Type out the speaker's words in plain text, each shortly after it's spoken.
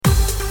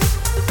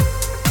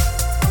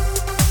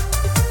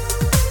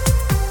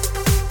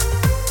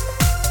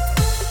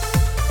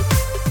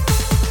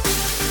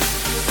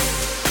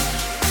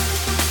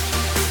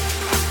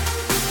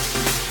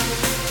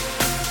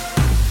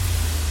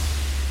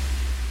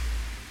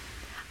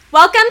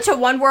Welcome to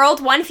One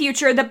World, One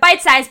Future, the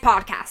bite-sized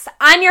podcast.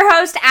 I'm your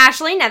host,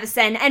 Ashley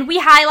Nevison, and we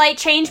highlight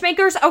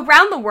changemakers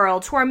around the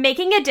world who are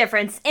making a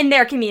difference in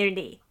their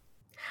community.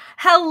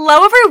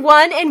 Hello,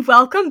 everyone, and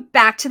welcome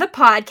back to the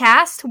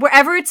podcast.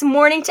 Wherever it's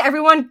morning to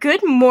everyone,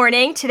 good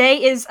morning.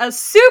 Today is a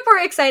super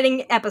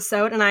exciting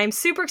episode, and I'm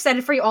super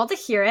excited for you all to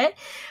hear it.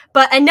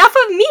 But enough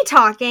of me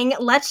talking,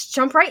 let's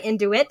jump right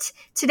into it.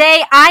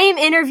 Today, I am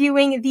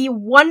interviewing the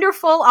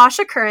wonderful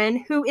Asha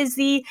Curran, who is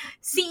the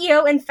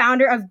CEO and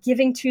founder of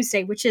Giving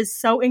Tuesday, which is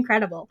so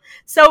incredible.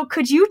 So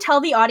could you tell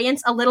the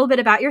audience a little bit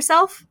about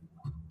yourself?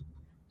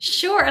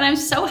 Sure. And I'm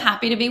so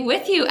happy to be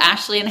with you,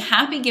 Ashley, and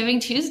happy Giving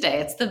Tuesday.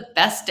 It's the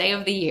best day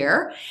of the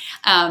year.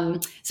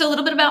 So a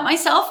little bit about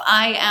myself.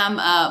 I am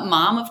a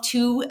mom of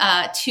two,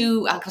 I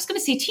was going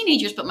to say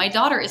teenagers, but my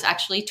daughter is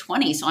actually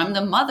 20. So I'm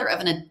the mother of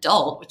an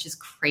adult, which is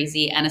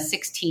crazy, and a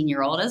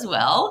 16-year-old as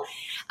well.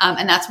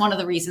 And that's one of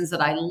the reasons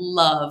that I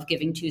love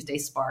Giving Tuesday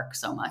Spark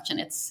so much. And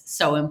it's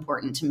so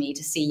important to me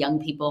to see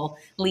young people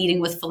leading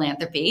with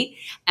philanthropy.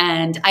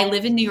 And I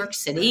live in New York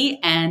City,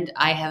 and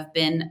I have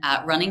been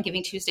running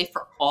Giving Tuesday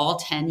for all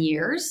 10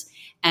 years.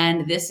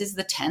 And this is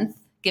the 10th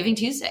Giving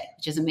Tuesday,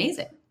 which is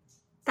amazing.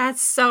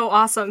 That's so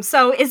awesome.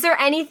 So is there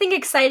anything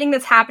exciting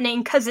that's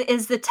happening because it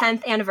is the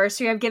 10th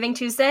anniversary of Giving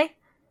Tuesday?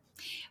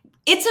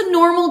 It's a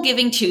normal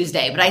Giving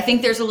Tuesday, but I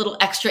think there's a little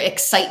extra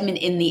excitement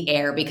in the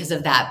air because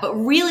of that. But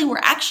really,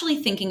 we're actually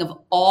thinking of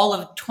all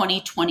of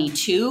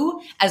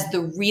 2022 as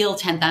the real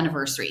 10th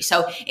anniversary.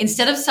 So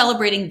instead of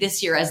celebrating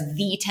this year as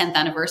the 10th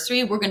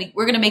anniversary, we're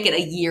gonna make it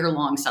a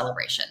year-long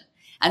celebration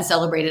and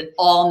celebrate it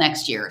all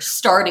next year,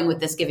 starting with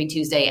this Giving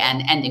Tuesday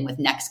and ending with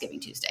next Giving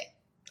Tuesday.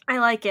 I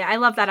like it. I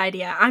love that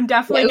idea. I'm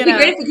definitely It would be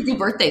great if we could do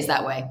birthdays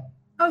that way.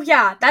 Oh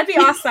yeah, that'd be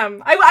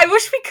awesome. I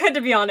wish we could,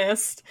 to be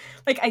honest.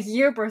 Like a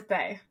year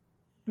birthday.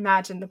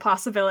 Imagine the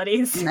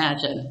possibilities.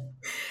 Imagine.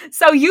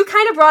 So you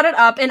kind of brought it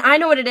up, and I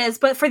know what it is,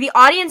 but for the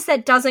audience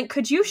that doesn't,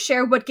 could you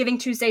share what Giving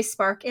Tuesday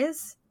Spark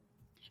is?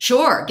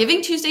 Sure.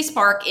 Giving Tuesday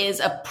Spark is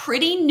a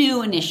pretty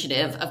new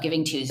initiative of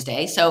Giving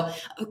Tuesday. So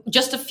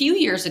just a few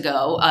years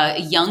ago, a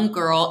young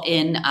girl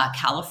in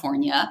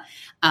California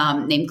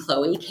named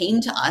Chloe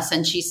came to us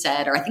and she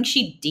said, or I think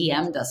she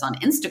DM'd us on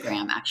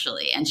Instagram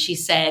actually, and she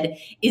said,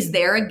 is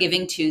there a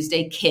Giving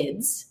Tuesday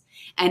Kids?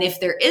 And if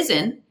there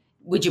isn't,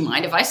 would you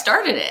mind if I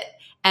started it?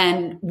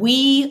 And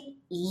we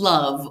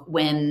love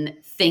when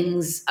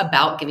things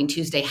about Giving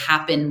Tuesday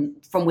happen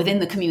from within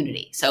the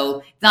community.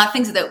 So not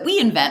things that we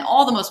invent.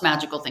 All the most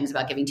magical things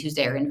about Giving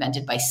Tuesday are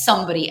invented by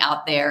somebody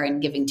out there in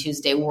Giving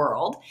Tuesday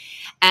world.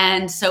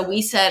 And so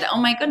we said, oh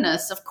my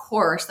goodness, of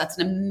course, that's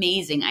an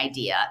amazing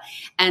idea.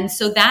 And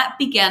so that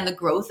began the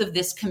growth of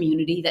this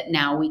community that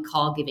now we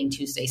call Giving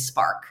Tuesday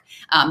Spark.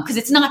 Because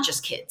it's not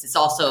just kids. It's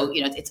also,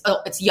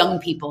 it's young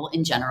people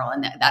in general.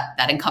 And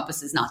that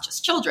encompasses not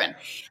just children.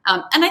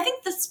 And I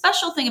think the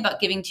special thing about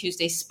Giving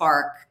Tuesday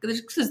Spark,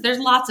 because there's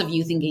lots of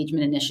youth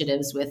engagement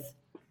initiatives with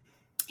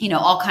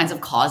all kinds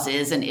of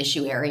causes and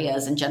issue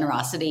areas and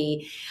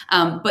generosity.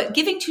 But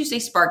Giving Tuesday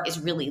Spark is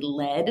really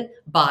led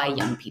by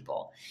young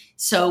people.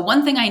 So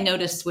one thing I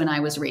noticed when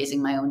I was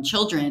raising my own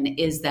children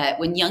is that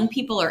when young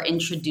people are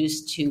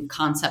introduced to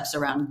concepts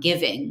around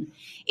giving,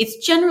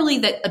 it's generally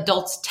that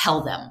adults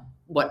tell them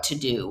what to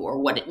do or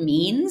what it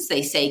means.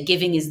 They say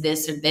giving is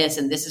this or this,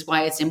 and this is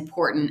why it's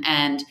important.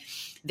 And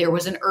there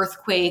was an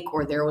earthquake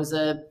or there was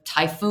a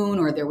typhoon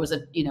or there was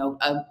a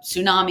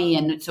tsunami.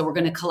 And so we're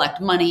going to collect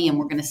money and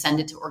we're going to send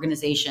it to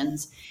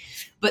organizations.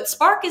 But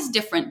Spark is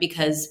different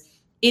because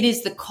it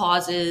is the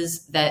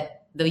causes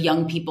that the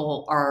young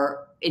people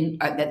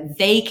that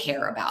they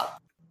care about.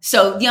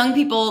 So young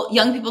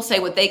people say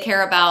what they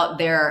care about.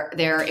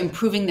 They're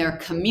improving their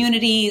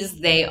communities.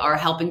 They are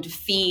helping to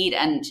feed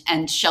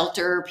and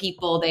shelter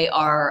people. They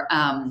are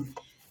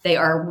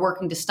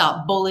working to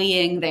stop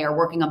bullying. They are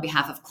working on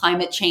behalf of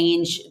climate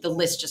change. The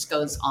list just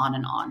goes on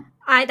and on.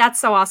 That's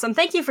so awesome.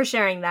 Thank you for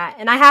sharing that.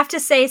 And I have to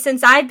say,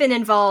 since I've been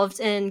involved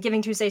in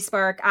Giving Tuesday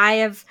Spark, I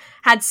have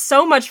had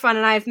so much fun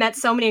and I've met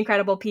so many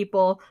incredible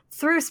people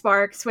through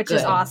Sparks, which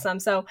is awesome.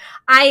 So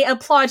I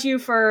applaud you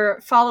for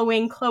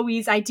following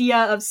Chloe's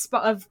idea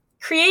of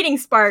creating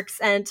Sparks.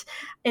 And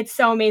it's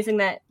so amazing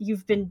that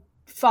you've been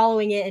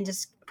following it and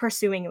just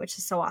pursuing it, which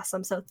is so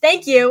awesome. So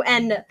thank you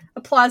and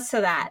applause to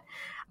that.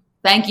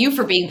 Thank you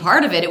for being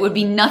part of it. It would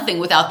be nothing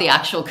without the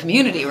actual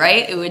community,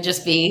 right? It would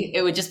just be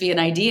an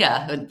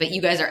idea, but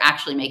you guys are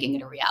actually making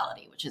it a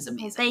reality, which is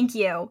amazing. Thank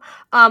you.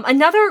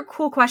 Another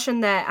cool question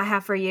that I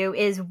have for you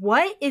is,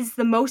 what is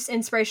the most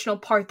inspirational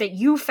part that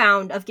you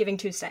found of Giving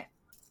Tuesday?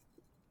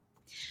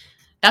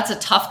 That's a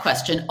tough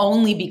question,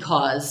 only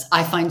because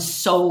I find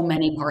so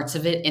many parts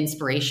of it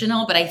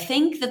inspirational. But I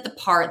think that the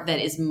part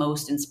that is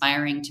most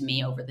inspiring to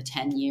me over the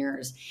 10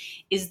 years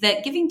is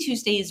that Giving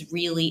Tuesday is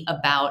really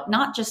about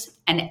not just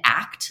an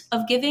act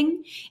of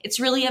giving. It's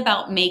really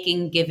about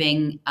making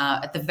giving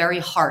at the very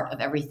heart of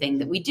everything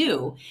that we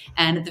do,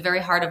 and at the very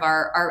heart of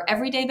our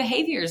everyday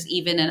behaviors,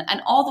 even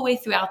and all the way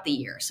throughout the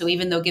year. So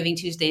even though Giving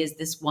Tuesday is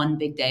this one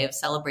big day of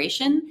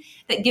celebration,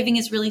 that giving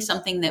is really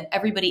something that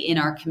everybody in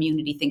our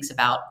community thinks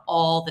about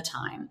all the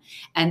time.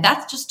 And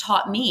that's just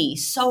taught me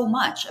so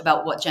much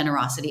about what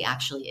generosity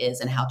actually is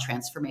and how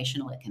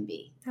transformational it can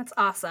be. That's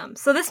awesome.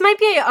 So this might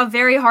be a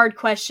very hard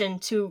question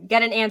to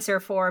get an answer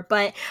for,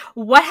 but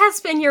what has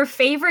been your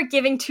favorite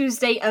Giving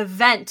Tuesday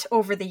event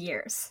over the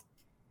years?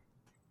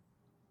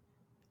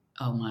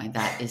 Oh my,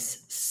 that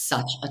is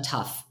such a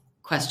tough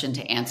question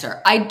to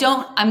answer. I'm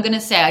going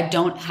to say I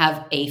don't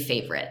have a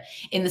favorite,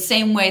 in the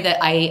same way that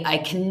I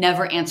can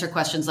never answer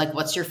questions like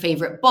what's your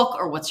favorite book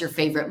or what's your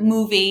favorite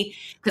movie,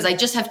 because I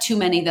just have too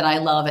many that I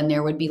love, and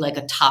there would be like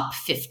a top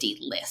 50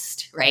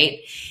 list, right?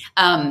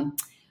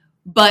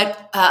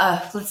 But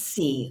let's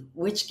see,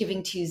 which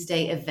Giving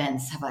Tuesday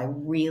events have I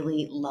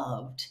really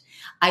loved?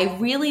 I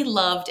really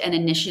loved an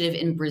initiative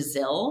in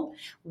Brazil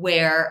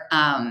where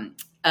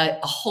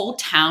a whole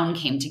town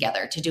came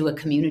together to do a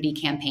community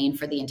campaign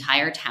for the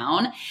entire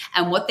town.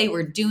 And what they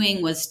were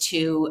doing was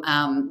to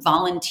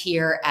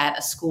volunteer at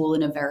a school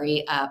in a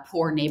very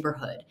poor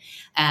neighborhood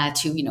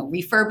to,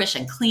 refurbish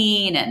and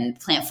clean and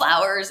plant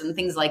flowers and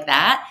things like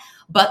that.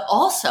 But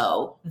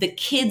also the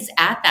kids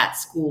at that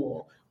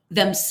school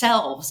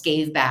themselves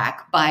gave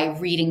back by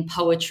reading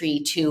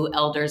poetry to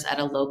elders at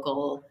a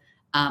local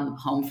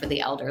home for the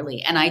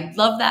elderly. And I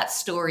love that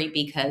story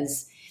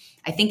because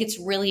I think it's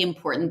really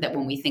important that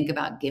when we think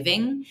about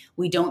giving,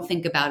 we don't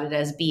think about it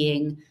as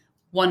being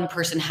one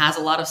person has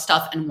a lot of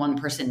stuff and one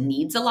person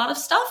needs a lot of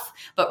stuff,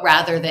 but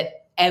rather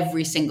that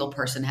every single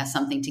person has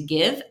something to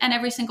give and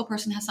every single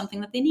person has something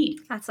that they need.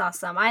 That's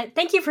awesome.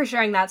 Thank you for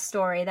sharing that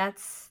story.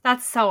 That's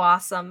so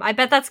awesome. I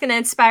bet that's going to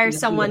inspire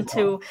someone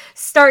to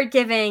start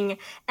giving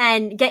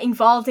and get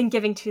involved in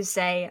Giving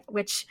Tuesday,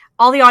 which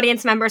all the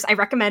audience members, I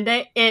recommend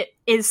it. It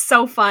is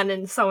so fun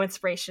and so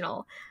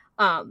inspirational.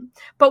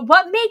 But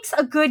what makes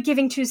a good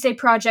Giving Tuesday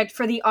project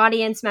for the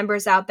audience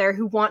members out there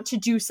who want to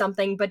do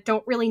something but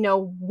don't really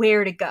know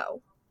where to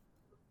go?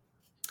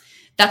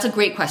 That's a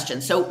great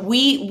question. So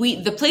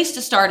the place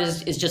to start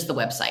is just the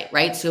website,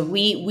 right? So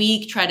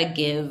we try to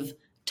give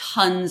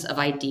tons of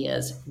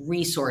ideas,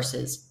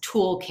 resources,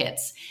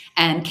 toolkits,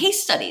 and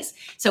case studies.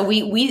 So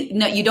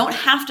you don't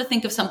have to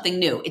think of something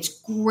new. It's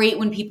great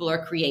when people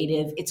are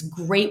creative. It's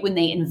great when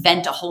they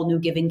invent a whole new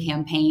giving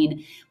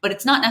campaign, but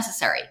it's not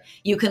necessary.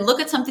 You can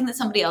look at something that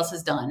somebody else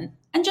has done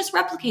and just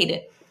replicate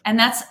it. And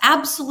that's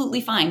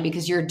absolutely fine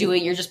because you're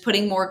just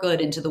putting more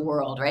good into the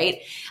world, right?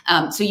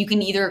 So you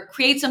can either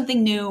create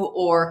something new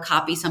or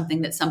copy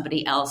something that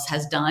somebody else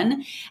has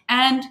done.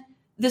 And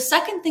the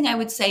second thing I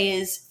would say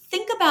is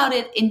think about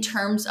it in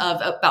terms of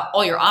about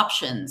all your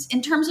options,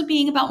 in terms of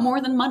being about more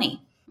than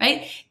money,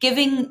 right?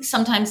 Giving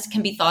sometimes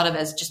can be thought of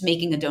as just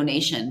making a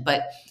donation,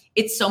 but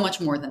it's so much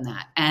more than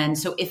that. And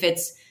so if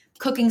it's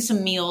cooking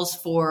some meals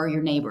for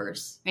your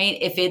neighbors, right?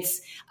 If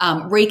it's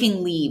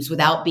raking leaves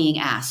without being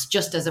asked,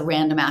 just as a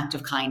random act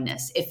of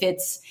kindness. If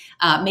it's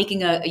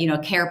making a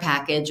care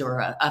package or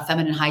a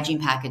feminine hygiene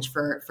package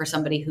for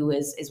somebody who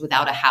is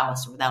without a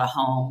house or without a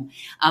home,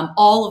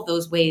 all of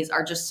those ways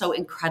are just so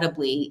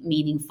incredibly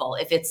meaningful.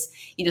 If it's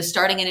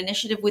starting an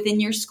initiative within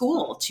your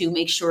school to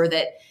make sure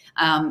that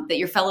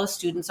your fellow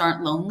students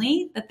aren't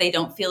lonely, that they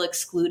don't feel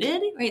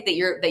excluded, right? That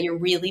you're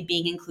really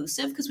being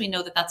inclusive, because we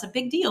know that that's a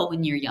big deal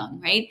when you're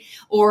young, right?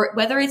 Or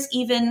whether it's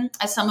even,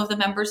 as some of the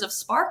members of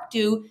Spark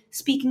do,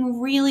 speaking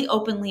really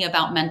openly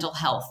about mental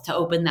health, to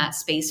open that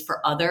space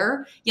for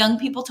other young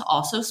people to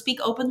also speak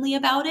openly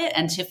about it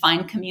and to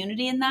find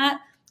community in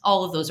that.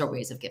 All of those are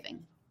ways of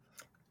giving.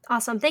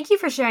 Awesome. Thank you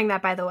for sharing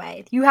that, by the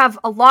way. You have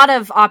a lot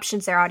of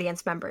options there,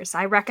 audience members.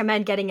 I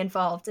recommend getting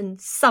involved in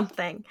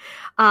something,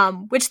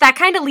 which that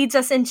kind of leads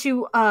us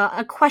into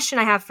a question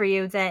I have for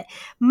you that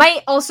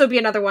might also be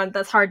another one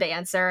that's hard to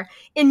answer.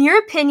 In your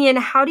opinion,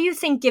 how do you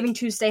think Giving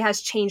Tuesday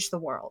has changed the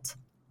world?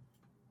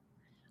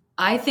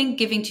 I think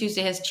Giving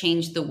Tuesday has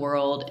changed the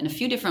world in a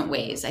few different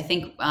ways. I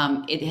think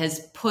it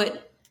has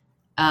put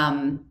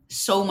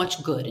so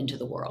much good into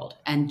the world,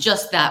 and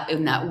just that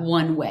in that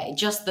one way,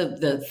 just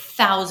the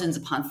thousands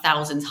upon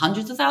thousands,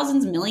 hundreds of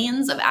thousands,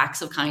 millions of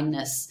acts of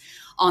kindness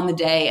on the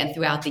day and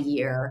throughout the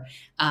year.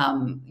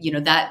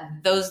 That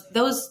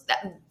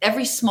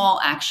every small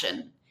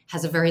action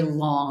has a very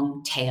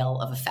long tail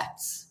of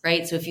effects,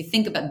 right? So if you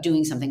think about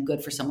doing something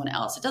good for someone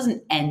else, it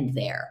doesn't end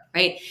there,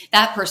 right?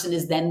 That person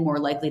is then more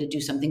likely to do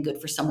something good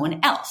for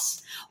someone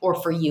else or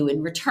for you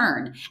in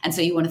return. And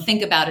so you want to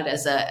think about it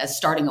as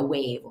starting a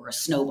wave or a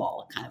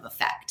snowball kind of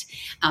effect.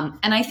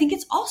 And I think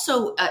it's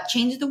also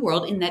changed the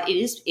world in that it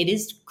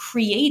is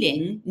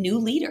creating new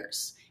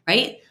leaders,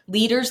 right?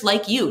 Leaders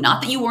like you,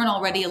 not that you weren't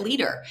already a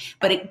leader,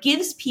 but it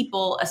gives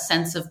people a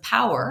sense of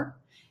power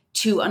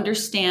to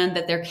understand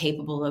that they're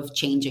capable of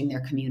changing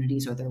their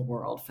communities or their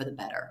world for the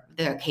better.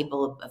 They're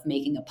capable of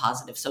making a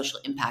positive social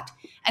impact.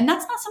 And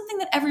that's not something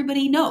that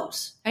everybody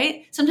knows,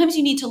 right? Sometimes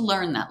you need to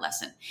learn that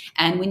lesson.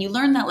 And when you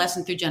learn that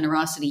lesson through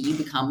generosity, you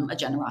become a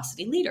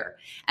generosity leader.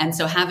 And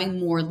so having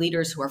more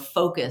leaders who are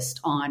focused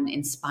on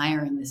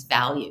inspiring this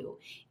value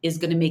is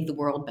going to make the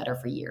world better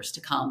for years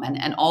to come,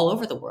 and all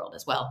over the world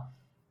as well.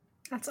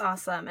 That's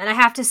awesome. And I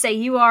have to say,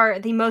 you are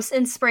the most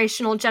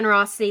inspirational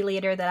generosity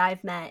leader that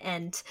I've met.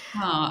 And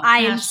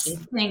Ashley,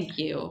 thank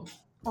you.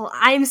 Well,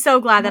 I'm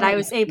so glad that I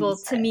was able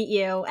to meet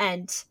you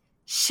and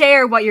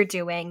share what you're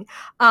doing.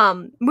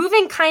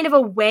 Moving kind of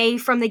away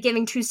from the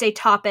Giving Tuesday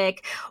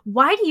topic,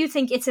 why do you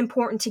think it's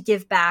important to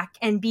give back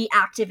and be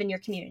active in your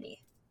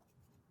community?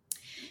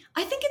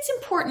 I think it's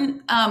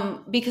important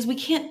because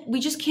we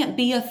just can't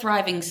be a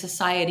thriving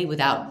society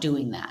without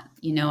doing that.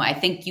 I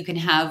think you can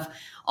have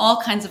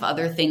all kinds of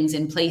other things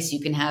in place. You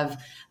can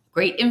have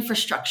great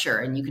infrastructure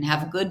and you can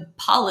have good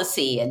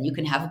policy and you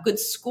can have good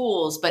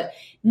schools, but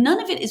none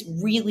of it is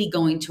really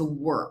going to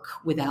work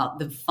without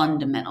the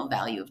fundamental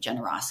value of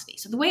generosity.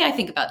 So the way I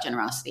think about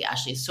generosity,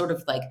 Ashley, is sort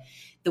of like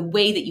the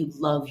way that you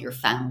love your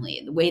family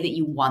and the way that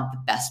you want the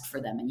best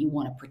for them and you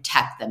want to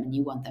protect them and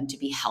you want them to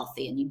be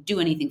healthy and you do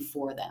anything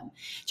for them.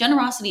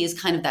 Generosity is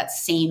kind of that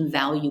same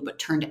value, but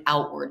turned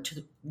outward to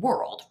the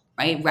world,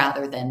 right?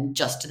 Rather than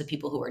just to the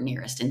people who are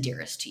nearest and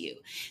dearest to you.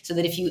 So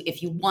that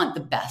if you want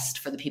the best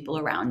for the people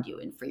around you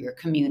and for your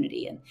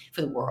community and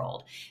for the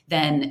world,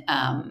 then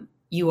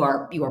you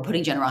are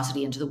putting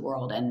generosity into the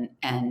world,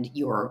 and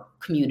your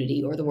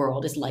community or the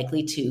world is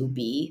likely to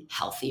be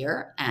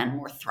healthier and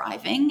more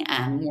thriving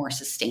and more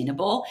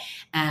sustainable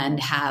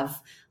and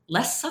have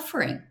less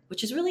suffering,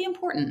 which is really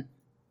important.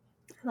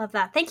 I love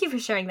that. Thank you for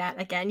sharing that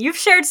again. You've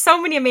shared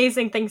so many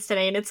amazing things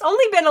today, and it's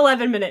only been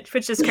 11 minutes,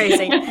 which is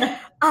crazy.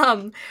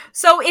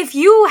 So if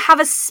you have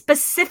a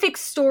specific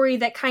story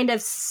that kind of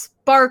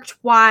sparked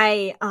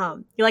why,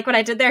 you like what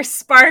I did there?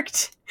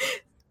 Sparked.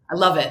 I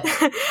love it.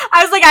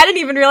 I was like, I didn't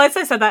even realize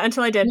I said that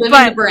until I did.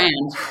 Living the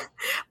brand.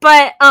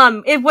 But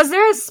was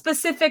there a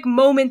specific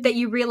moment that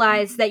you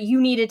realized that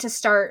you needed to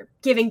start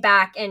giving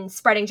back and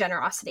spreading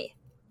generosity?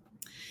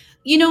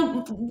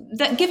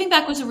 That giving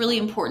back was a really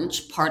important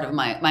part of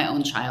my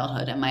own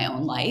childhood and my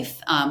own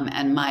life.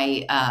 And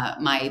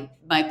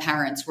my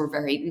parents were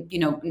very,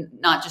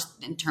 not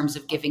just in terms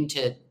of giving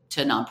to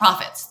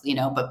nonprofits,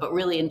 but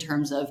really in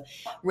terms of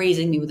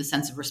raising me with a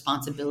sense of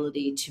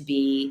responsibility to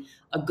be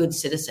a good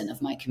citizen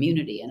of my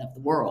community and of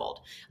the world,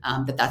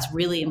 that's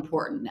really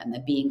important, and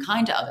that being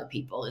kind to other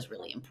people is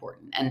really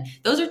important. And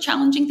those are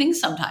challenging things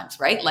sometimes,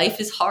 right? Life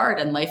is hard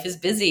and life is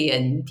busy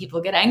and people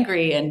get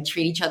angry and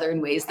treat each other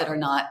in ways that are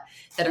not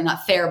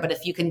fair. But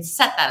if you can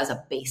set that as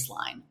a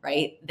baseline,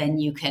 right, then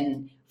you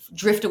can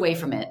drift away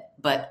from it,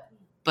 but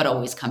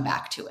always come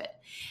back to it.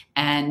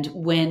 And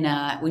when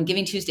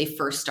Giving Tuesday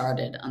first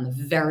started, on the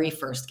very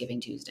first Giving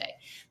Tuesday,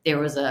 there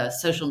was a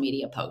social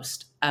media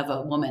post of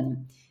a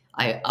woman.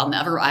 I've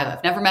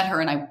never met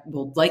her, and I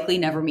will likely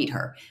never meet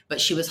her,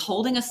 but she was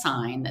holding a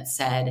sign that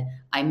said,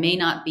 "I may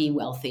not be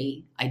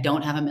wealthy, I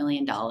don't have $1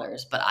 million,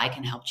 but I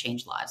can help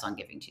change lives on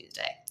Giving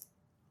Tuesday."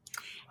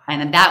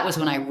 And that was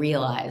when I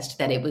realized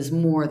that it was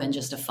more than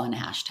just a fun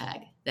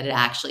hashtag, that it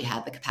actually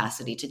had the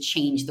capacity to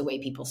change the way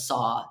people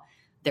saw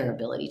their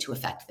ability to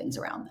affect things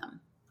around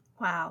them.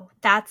 Wow.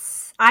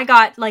 I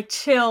got like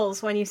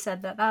chills when you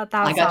said that. That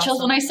was I got awesome.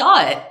 chills when I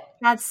saw it.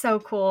 That's so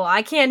cool.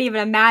 I can't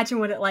even imagine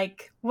what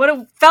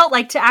it felt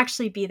like to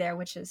actually be there,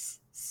 which is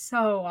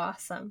so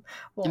awesome.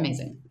 Well,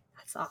 amazing.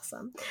 That's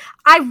awesome.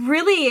 I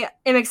really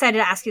am excited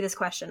to ask you this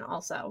question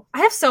also. I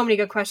have so many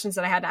good questions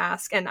that I had to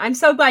ask, and I'm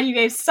so glad you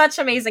gave such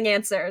amazing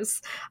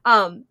answers.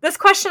 This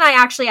question I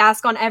actually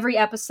ask on every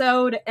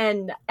episode,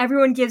 and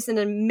everyone gives an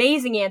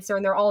amazing answer,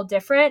 and they're all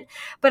different.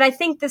 But I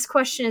think this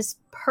question is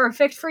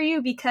perfect for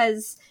you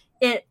because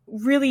it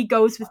really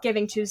goes with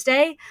Giving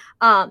Tuesday.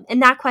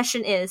 And that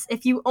question is,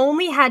 if you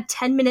only had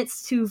 10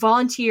 minutes to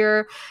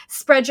volunteer,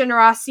 spread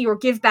generosity, or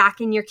give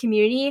back in your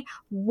community,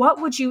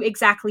 what would you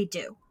exactly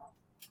do?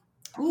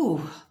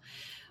 Ooh,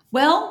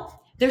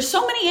 well, there's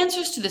so many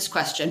answers to this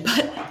question,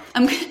 but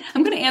I'm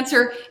going to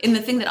answer in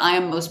the thing that I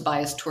am most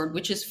biased toward,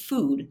 which is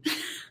food.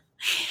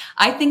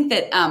 I think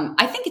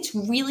it's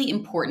really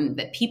important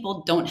that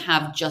people don't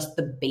have just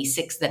the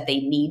basics that they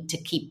need to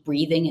keep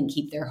breathing and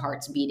keep their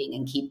hearts beating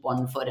and keep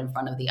one foot in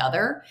front of the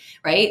other,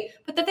 right?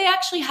 But that they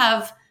actually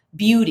have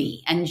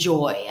beauty and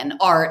joy and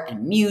art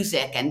and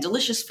music and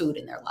delicious food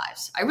in their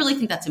lives. I really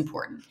think that's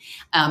important.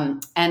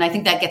 And I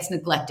think that gets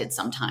neglected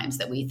sometimes,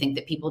 that we think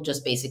that people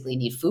just basically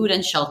need food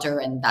and shelter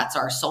and that's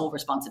our sole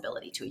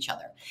responsibility to each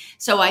other.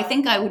 So I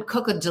think I would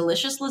cook a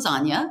delicious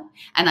lasagna,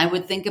 and I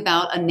would think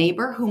about a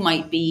neighbor who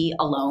might be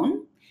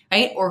alone,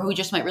 right? Or who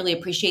just might really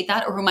appreciate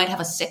that, or who might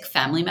have a sick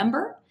family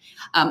member,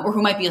 or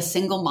who might be a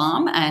single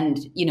mom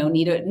and,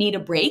 need a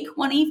break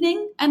one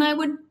evening. And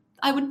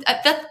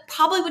that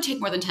probably would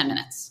take more than 10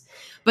 minutes.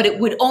 But it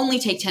would only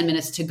take 10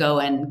 minutes to go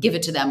and give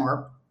it to them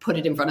or put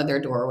it in front of their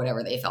door or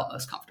whatever they felt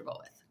most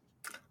comfortable with.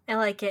 I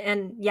like it.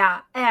 And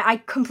yeah,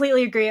 I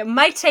completely agree. It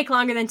might take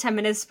longer than 10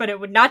 minutes, but it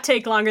would not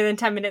take longer than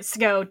 10 minutes to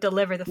go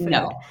deliver the food.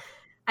 No.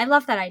 I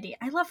love that idea.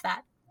 I love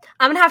that.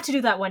 I'm going to have to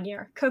do that one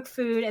year. Cook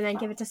food and then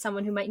give it to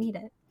someone who might need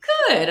it.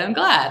 Good. I'm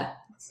glad.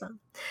 Awesome.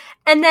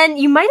 And then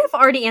you might have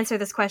already answered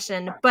this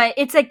question, but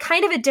it's a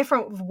kind of a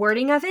different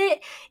wording of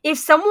it. If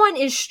someone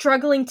is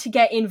struggling to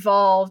get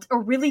involved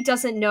or really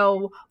doesn't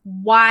know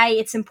why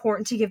it's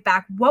important to give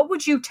back, what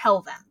would you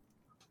tell them?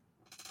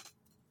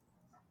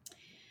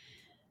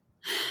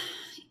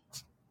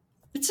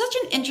 It's such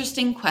an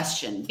interesting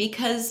question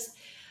because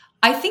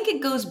I think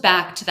it goes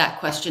back to that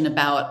question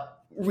about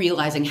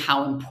realizing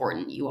how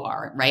important you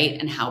are, right?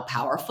 And how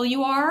powerful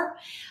you are.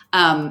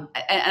 And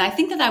I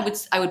think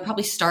that I would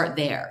probably start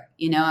there.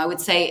 I would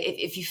say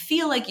if you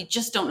feel like you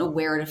just don't know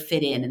where to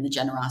fit in the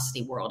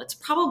generosity world, it's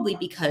probably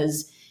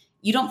because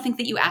you don't think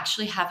that you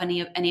actually have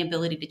any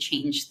ability to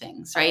change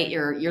things, right?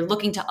 You're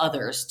looking to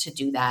others to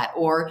do that,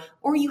 or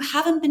you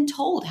haven't been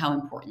told how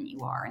important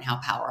you are and how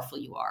powerful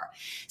you are.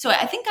 So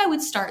I think I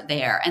would start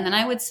there, and then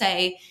I would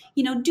say,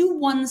 do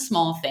one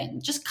small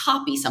thing. Just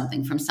copy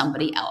something from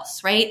somebody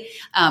else, right?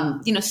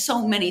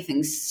 So many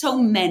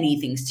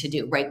things to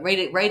do, right?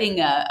 Writing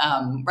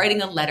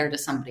a letter to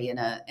somebody in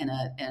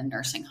a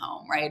nursing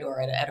home, right,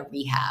 or at a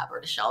rehab or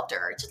at a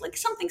shelter, just like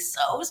something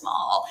so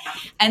small.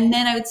 And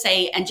then I would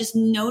say, and just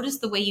notice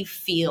the way you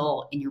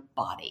feel in your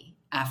body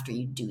after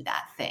you do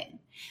that thing,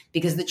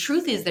 because the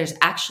truth is, there's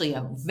actually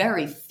a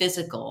very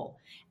physical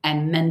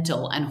and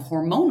mental and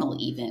hormonal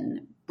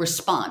even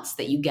response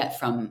that you get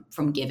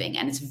from giving,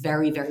 and it's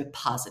very, very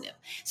positive.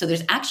 So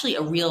there's actually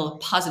a real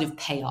positive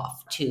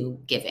payoff to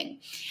giving.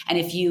 And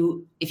if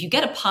you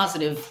get a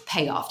positive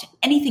payoff to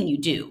anything you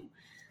do,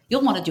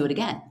 you'll want to do it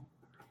again,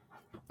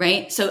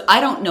 right? So I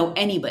don't know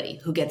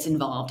anybody who gets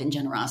involved in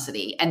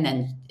generosity and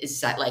then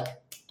is like,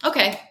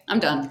 okay, I'm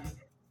done.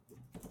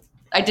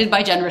 I did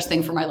my generous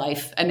thing for my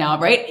life, and now,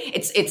 right?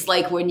 It's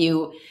like when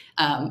you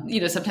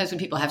sometimes when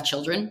people have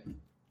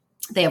children,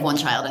 they have one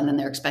child and then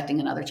they're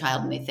expecting another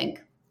child, and they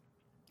think,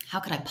 how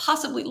could I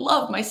possibly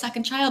love my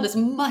second child as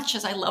much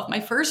as I love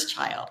my first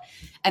child?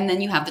 And then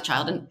you have the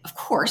child, and of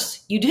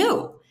course you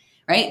do,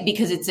 right?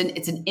 Because it's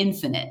an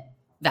infinite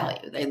value.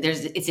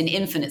 It's an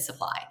infinite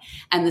supply,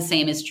 and the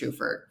same is true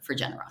for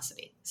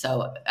generosity.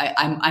 So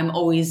I'm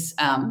always,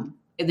 no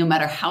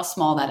matter how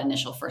small that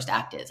initial first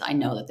act is, I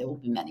know that there will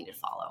be many to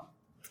follow.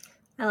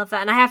 I love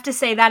that. And I have to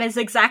say that is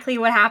exactly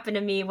what happened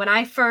to me. When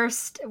I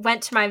first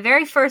went to my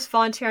very first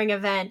volunteering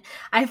event,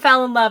 I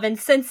fell in love. And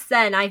since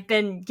then, I've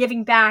been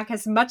giving back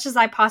as much as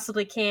I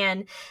possibly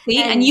can.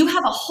 See, and you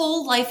have a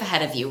whole life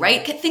ahead of you,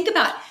 right? Think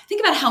about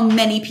how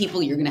many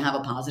people you're going to have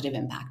a positive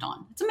impact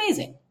on. It's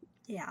amazing.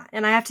 Yeah.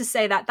 And I have to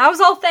say that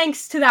was all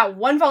thanks to that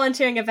one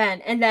volunteering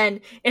event. And then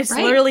it's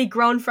literally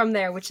grown from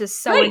there, which is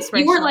so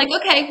inspirational. You weren't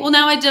like, okay, well,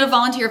 now I did a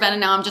volunteer event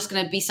and now I'm just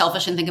going to be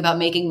selfish and think about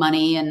making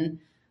money. And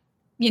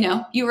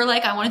you were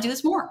like, I want to do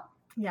this more.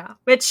 Yeah,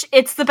 which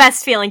it's the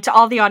best feeling to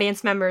all the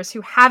audience members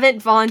who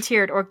haven't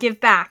volunteered or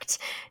give back.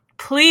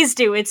 Please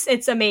do.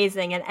 It's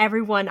amazing. And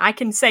everyone, I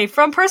can say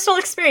from personal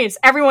experience,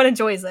 everyone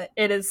enjoys it.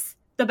 It is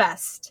the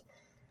best.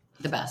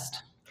 The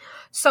best.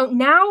 So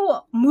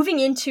now moving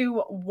into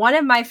one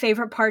of my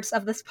favorite parts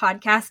of this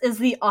podcast is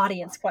the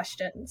audience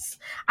questions.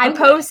 I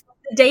post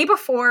the day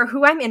before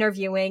who I'm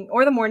interviewing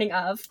or the morning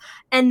of,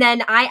 and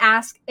then I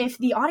ask if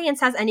the audience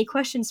has any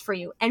questions for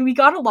you. And we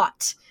got a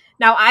lot.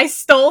 Now, I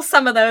stole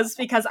some of those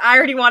because I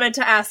already wanted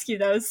to ask you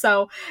those.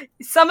 So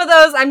some of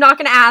those I'm not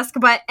going to ask,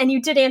 and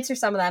you did answer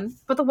some of them.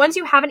 But the ones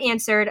you haven't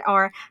answered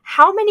are,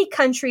 how many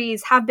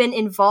countries have been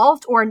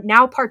involved or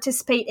now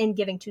participate in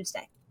Giving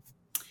Tuesday?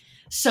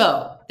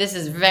 So this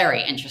is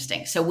very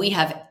interesting. So we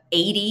have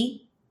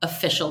 80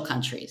 official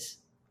countries,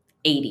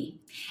 80.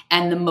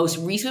 And the most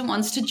recent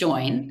ones to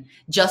join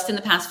just in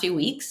the past few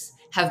weeks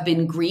have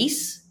been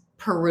Greece,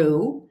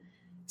 Peru,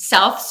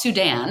 South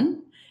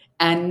Sudan,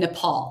 and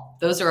Nepal.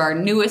 Those are our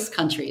newest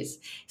countries.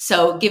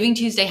 So Giving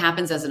Tuesday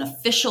happens as an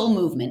official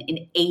movement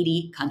in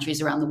 80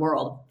 countries around the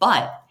world,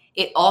 but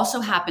it also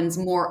happens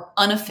more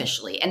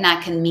unofficially. And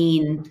that can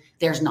mean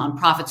there's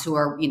nonprofits who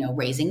are,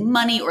 raising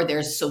money, or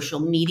there's social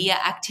media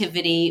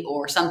activity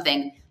or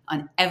something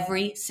on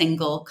every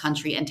single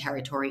country and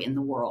territory in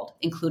the world,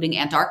 including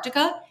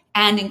Antarctica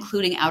and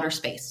including outer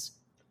space.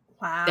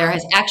 Wow. There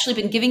has actually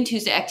been Giving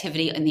Tuesday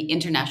activity in the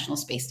International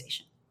Space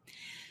Station.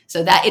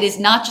 So that it is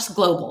not just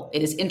global,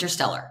 it is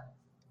interstellar.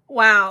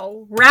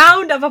 Wow.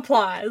 Round of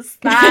applause.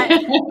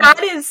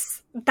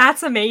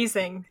 That's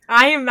amazing.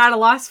 I am at a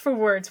loss for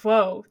words.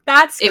 Whoa.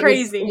 That's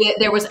crazy.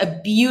 There was a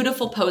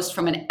beautiful post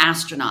from an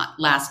astronaut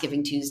last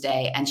Giving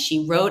Tuesday, and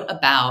she wrote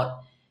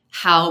about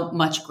how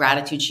much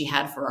gratitude she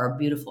had for our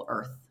beautiful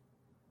Earth.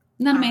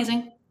 Isn't that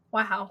amazing?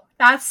 Wow.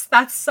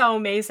 That's so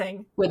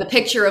amazing. With a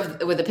picture of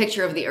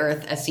the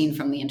Earth as seen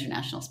from the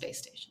International Space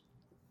Station.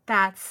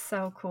 That's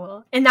so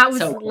cool. And that was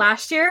so cool.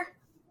 Last year?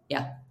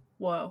 Yeah.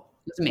 Whoa.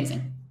 It's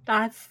amazing.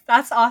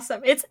 That's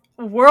awesome. It's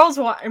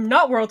worldwide,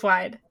 not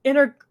worldwide.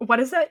 What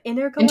is it?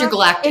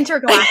 Intergalactic.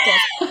 Intergalactic.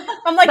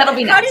 I'm like, that'll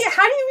be how nice.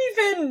 do you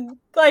even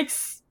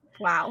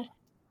wow.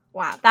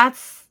 Wow,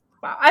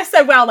 wow. I've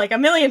said wow like a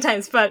million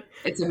times, but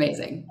it's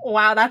amazing.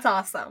 Wow, that's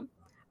awesome.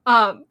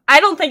 I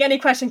don't think any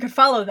question could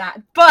follow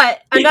that.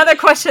 But another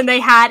question they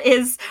had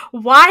is,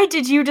 why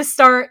did you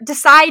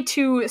decide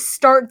to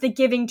start the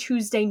Giving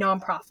Tuesday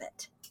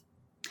nonprofit?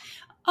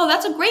 Oh,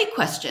 that's a great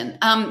question.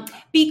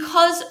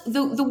 Because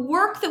the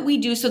work that we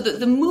do, so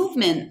the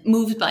movement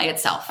moves by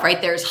itself,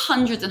 right? There's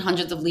hundreds and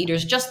hundreds of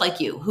leaders just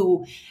like you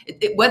who,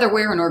 whether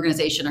we're an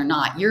organization or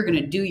not, you're going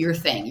to do your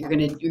thing. You're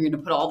going to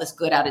put all this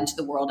good out into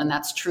the world. And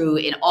that's true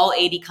in all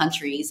 80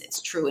 countries.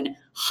 It's true in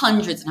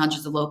hundreds and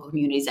hundreds of local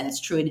communities. And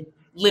it's true in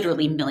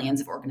literally millions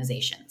of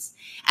organizations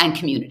and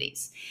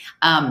communities.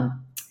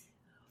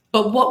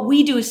 But what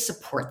we do is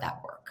support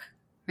that work,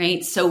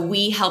 right? So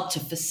we help to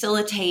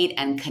facilitate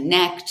and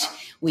connect.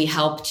 We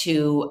help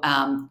to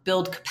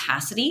build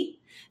capacity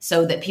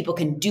so that people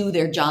can do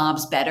their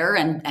jobs better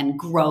and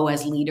grow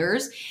as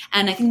leaders.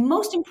 And I think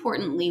most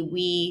importantly,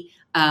 we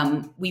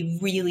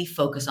really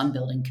focus on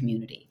building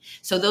community.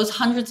 So those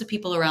hundreds of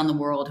people around the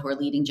world who are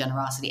leading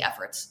generosity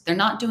efforts, they're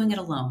not doing it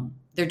alone.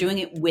 They're doing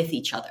it with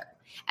each other.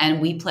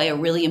 And we play a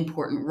really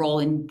important role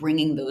in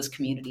bringing those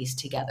communities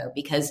together,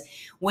 because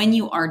when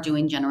you are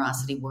doing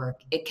generosity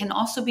work, it can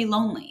also be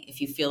lonely if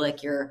you feel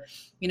like you're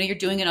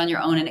doing it on your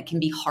own, and it can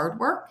be hard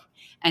work.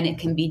 And it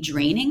can be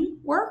draining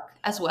work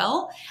as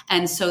well.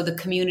 And so the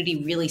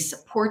community really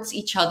supports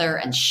each other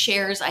and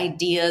shares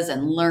ideas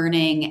and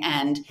learning.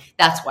 And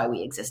that's why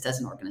we exist as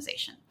an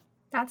organization.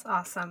 That's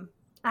awesome.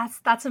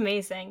 That's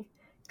amazing.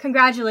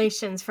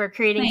 Congratulations for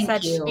creating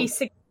a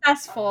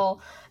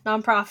successful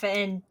nonprofit.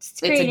 And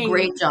it's a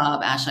great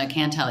job, Ashley. I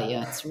can't tell you.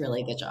 It's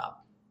really a good job.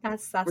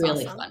 That's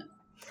really awesome. Fun.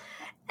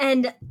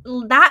 And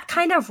that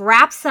kind of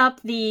wraps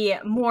up the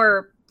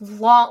more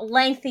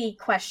lengthy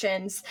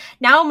questions.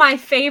 Now my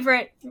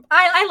favorite,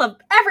 I love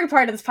every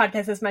part of this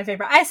podcast is my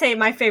favorite. I say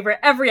my favorite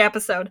every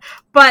episode,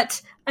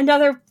 but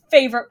another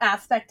favorite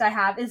aspect I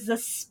have is the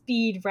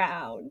speed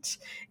round.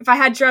 If I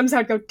had drums,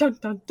 I'd go dun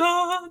dun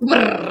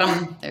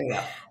dun.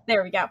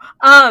 There we go.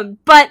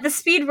 But the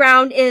speed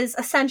round is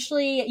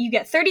essentially, you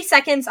get 30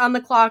 seconds on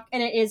the clock,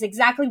 and it is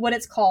exactly what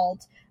it's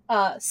called.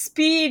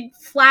 Speed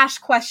flash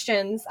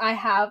questions. I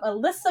have a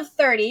list of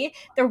 30.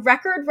 The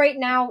record right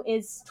now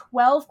is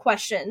 12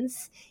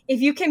 questions.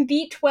 If you can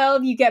beat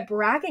 12, you get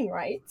bragging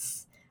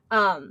rights.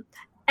 I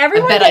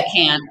bet I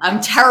can. I'm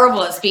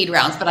terrible at speed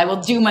rounds, but I will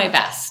do my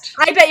best.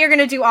 I bet you're going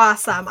to do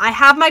awesome. I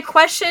have my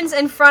questions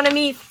in front of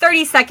me.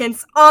 30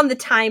 seconds on the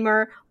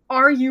timer.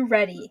 Are you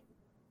ready?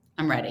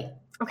 I'm ready.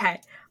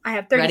 Okay. I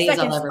have 30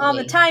 seconds on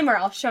the timer.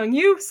 I'll show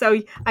you,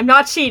 so I'm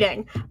not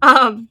cheating.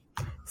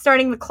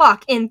 Starting the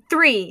clock in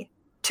 3,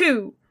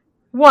 2,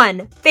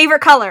 1. Favorite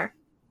color?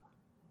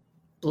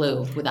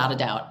 Blue, without a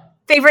doubt.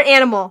 Favorite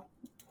animal?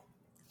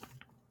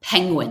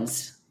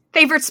 Penguins.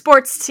 Favorite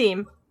sports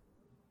team?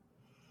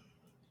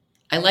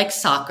 I like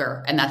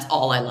soccer, and that's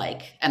all I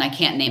like. And I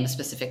can't name a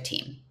specific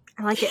team.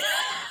 I like it.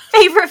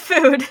 Favorite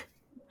food?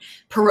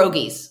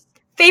 Pierogies.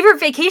 Favorite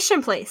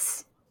vacation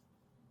place?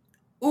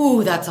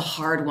 Ooh, that's a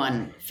hard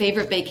one.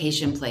 Favorite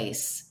vacation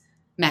place?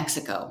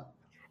 Mexico.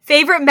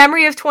 Favorite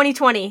memory of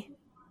 2020?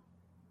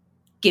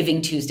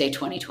 Giving Tuesday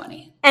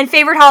 2020. And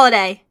favorite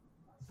holiday?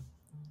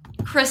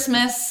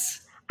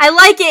 Christmas. I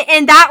like it,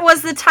 and that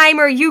was the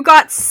timer. You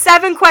got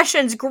 7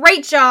 questions.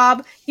 Great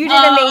job. You did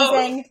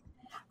amazing.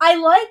 I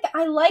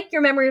like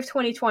your memory of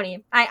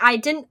 2020. I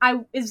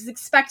was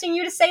expecting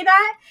you to say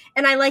that,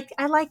 and I like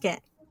it.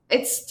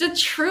 It's the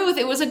truth.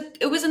 It was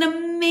an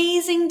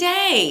amazing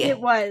day. It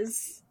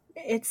was.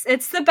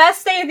 It's the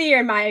best day of the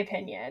year in my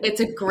opinion. It's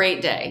a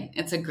great day.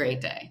 It's a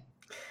great day.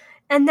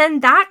 And then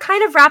that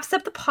kind of wraps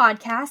up the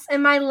podcast.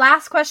 And my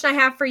last question I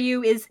have for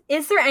you is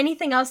there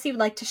anything else you'd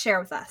like to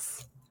share with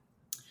us?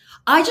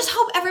 I just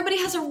hope everybody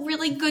has a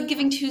really good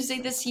Giving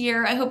Tuesday this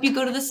year. I hope you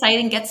go to the site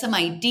and get some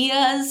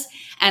ideas.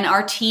 And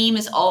our team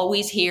is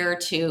always here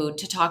to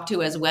talk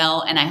to as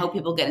well. And I hope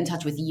people get in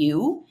touch with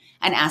you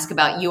and ask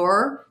about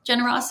your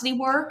generosity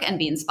work and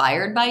be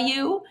inspired by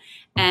you.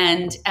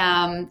 And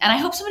I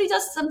hope somebody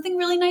does something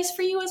really nice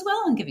for you as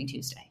well on Giving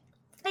Tuesday.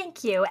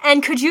 Thank you.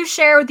 And could you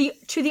share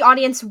to the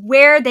audience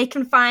where they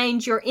can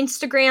find your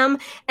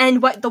Instagram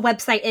and what the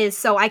website is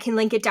so I can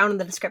link it down in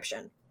the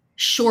description?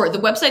 Sure. The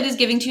website is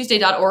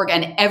givingtuesday.org,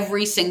 and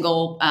every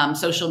single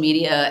social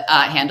media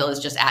handle is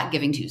just at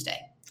Giving Tuesday.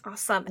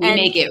 Awesome. We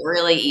make it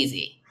really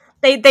easy.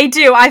 They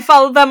do. I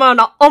follow them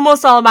on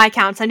almost all of my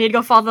accounts. I need to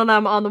go follow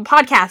them on the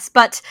podcast.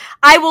 But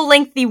I will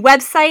link the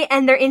website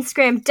and their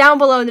Instagram down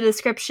below in the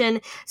description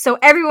so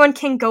everyone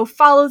can go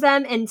follow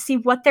them and see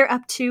what they're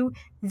up to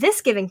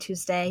this Giving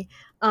Tuesday.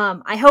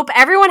 I hope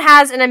everyone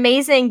has an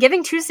amazing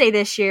Giving Tuesday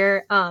this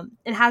year and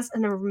has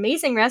an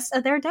amazing rest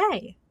of their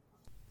day.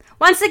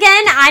 Once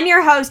again, I'm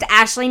your host,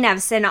 Ashley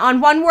Nevison, on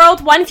One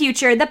World, One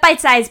Future, the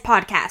Bite Size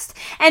Podcast.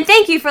 And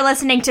thank you for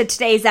listening to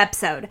today's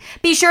episode.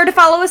 Be sure to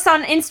follow us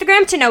on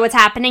Instagram to know what's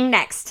happening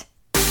next.